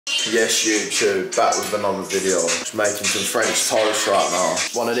Yes, YouTube, back with another video. Just making some French toast right now.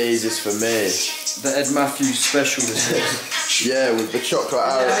 One of these is for me. The Ed Matthews special this is. Yeah, with the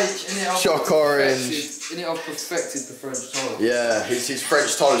chocolate choc orange. In it, I've perfected the French toast. Yeah, his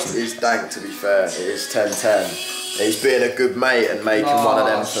French toast is dank, to be fair. It is 10-10. He's being a good mate and making one of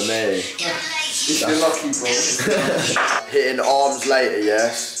them for me. If you're lucky, bro. Hitting arms later,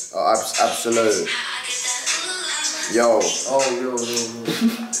 yes? Oh, absolute. Yo. Oh, yo.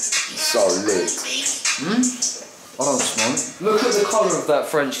 So lit. I don't smoke. Look at the colour of that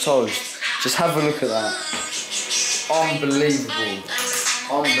French toast. Just have a look at that. Unbelievable.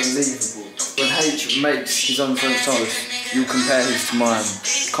 Unbelievable. When H makes his own French toast, you compare his to mine.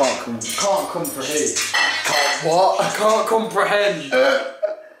 Can't comprehend. Can't what? I can't comprehend.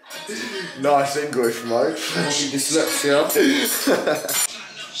 Nice English, mate. Dyslexia.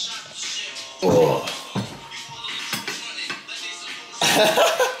 Oh.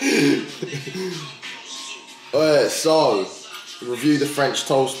 Alright, so review the French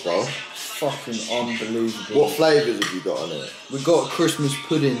toast, bro. Fucking unbelievable. What flavours have you got on it? We got Christmas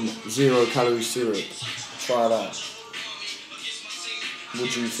pudding, 0 calorie syrup. Try that. What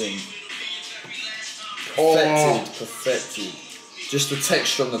do you think? Perfected. Just the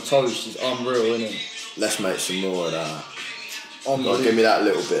texture on the toast is unreal, isn't it? Let's make some more of that. Unbelievable. Give me that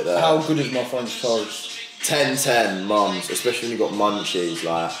little bit there. How good is my French toast? 10-10, mums, especially when you got munchies,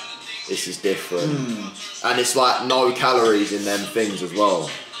 like, this is different. And it's like no calories in them things as well.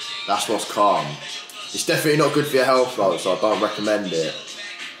 That's what's calm. It's definitely not good for your health though, so I don't recommend it.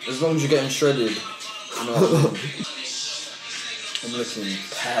 As long as you're getting shredded. You know what I mean? I'm looking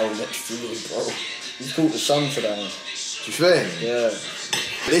pale next to you, bro. You've caught the sun today. Do you think? Yeah.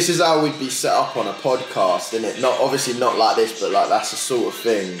 This is how we'd be set up on a podcast, innit? Not obviously not like this, but like that's the sort of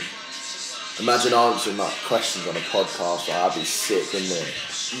thing. Imagine answering like questions on a podcast, like I'd be sick, wouldn't it?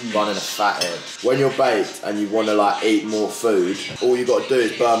 Running a fat head. When you're baked and you want to like eat more food, all you got to do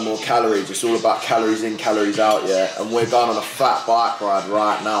is burn more calories. It's all about calories in, calories out, yeah? And we're going on a fat bike ride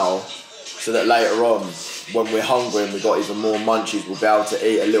right now, so that later on, when we're hungry and we've got even more munchies, we'll be able to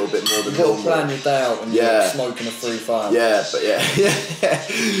eat a little bit more than normal. You've got to plan your day out when you're smoking a 3-5. Yeah, but yeah.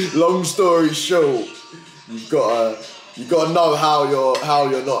 Long story short, you've got to know how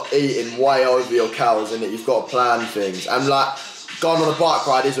you're not eating way over your calories, innit? You've got to plan things. And like, going on a bike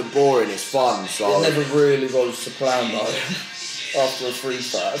ride isn't boring, it's fun, so... It never really goes to plan though, after a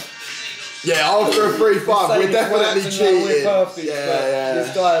 3-5. Yeah, after a 3-5, we're definitely cheating. We're perfect, yeah.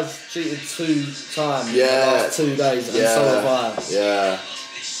 This guy's cheated 2 times in the last 2 days, and so have I. Yeah.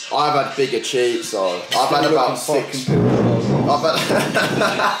 I've had bigger cheats, so... I've had about 6... I've had...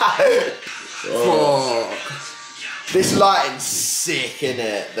 This lighting's sick,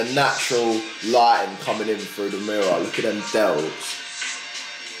 innit? The natural lighting coming in through the mirror. Look at them delts.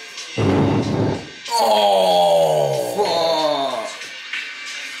 Oh!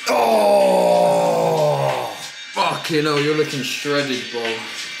 Oh! Fucking hell, you're looking shredded, bro.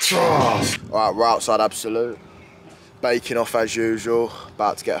 Alright, we're outside Absolute. Baking off as usual.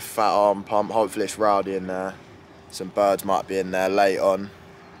 About to get a fat arm pump. Hopefully it's rowdy in there. Some birds might be in there late on.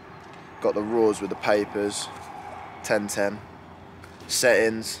 Got the raws with the papers. 10-10.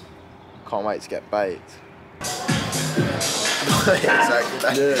 Settings. Can't wait to get baked. Exactly.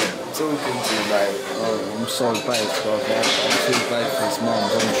 Yeah. I'm talking to you, mate. Oh, I'm so baked, bro. I'm too baked for this, mum.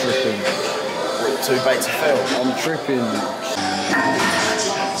 I'm tripping. What, too baked to film? I'm tripping.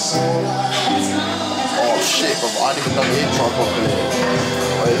 Oh shit, bro. I didn't even know the intro properly.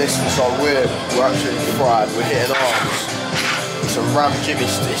 Wait, listen, so we're absolutely fried. We're hitting arms. Some rammed Jimmy,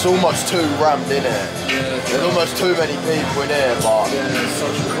 it's almost too rammed in here. Yeah, there's almost too many people in here, but it's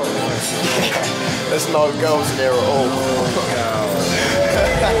such a cold. There's no girls in here at all.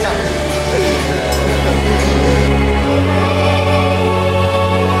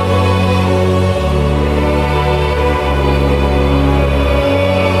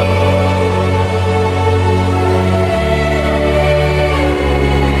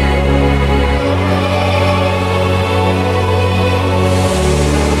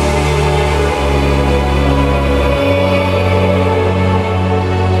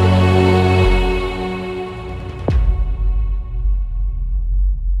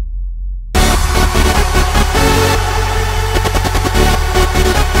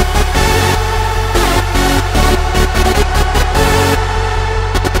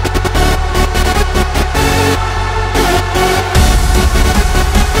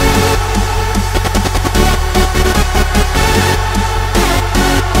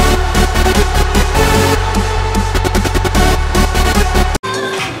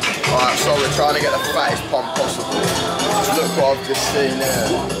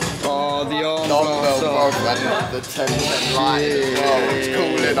 Oh, the arm Dumbbell blast off. growth and the 10-10 line as well. It's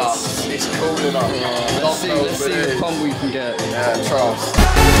cooling up. It's cooling up. Let's see the pump we can get. Yeah, trust.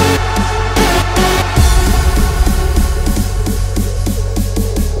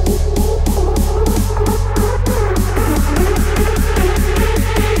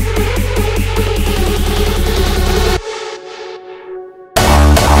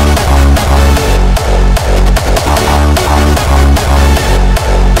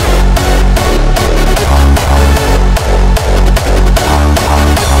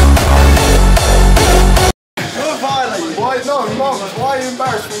 Why are you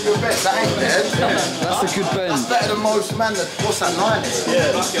embarrassed with your bet? That ain't dead. That's a good bend. That's better than most man. What's that, 90?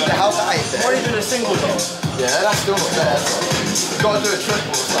 Yeah. How's that ain't dead? Or even a single though. Yeah, that's still not dead. You've got to do a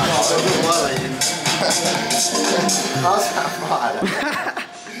triple or something. How's that bad?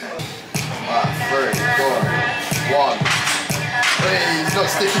 Alright, 3, go on. 1. Hey, he's not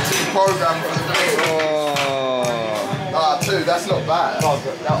sticking to the program for the video. Ah, 2, that's not bad. I'll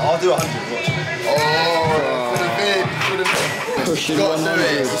do 100, watch. Oh, for the vid, for the vid. He's got to do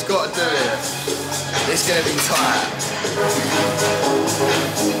it, he's got to do it. It's going to be tight.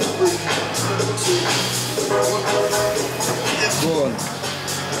 Go on.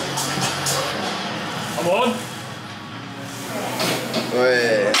 I'm on.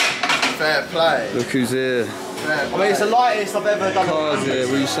 Wait, fair play. Look who's here. Fair I mean, it's the lightest I've ever done. Cards here,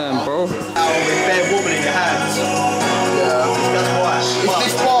 what are you saying, bro? With bare wobbling in your hands. Yeah. That's why.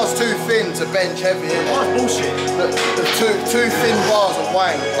 This bar's too thin to bench heavy, innit? That's bullshit. The two thin bars are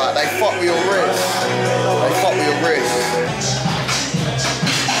wank, like they fuck with your wrist. They fuck with your wrist.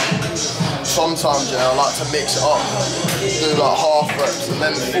 Sometimes, yeah, I like to mix it up. Do like half reps and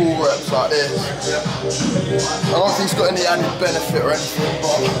then full reps like this. I don't think it's got any added benefit or anything,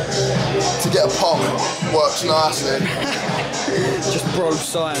 but to get a pump works nicely. Just bro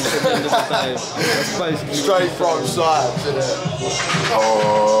science at the end of the day. That's basically Straight bro science, innit?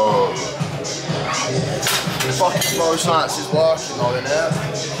 Oh. Fucking bro science is working though, innit?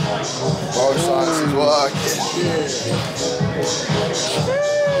 Bro science is working.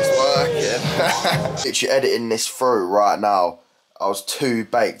 It's working. Literally editing this through right now. I was too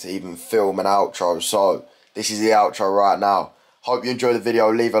baked to even film an outro, so this is the outro right now. Hope you enjoyed the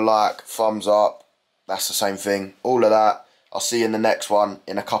video. Leave a like, thumbs up. That's the same thing. All of that. I'll see you in the next one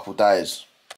in a couple days.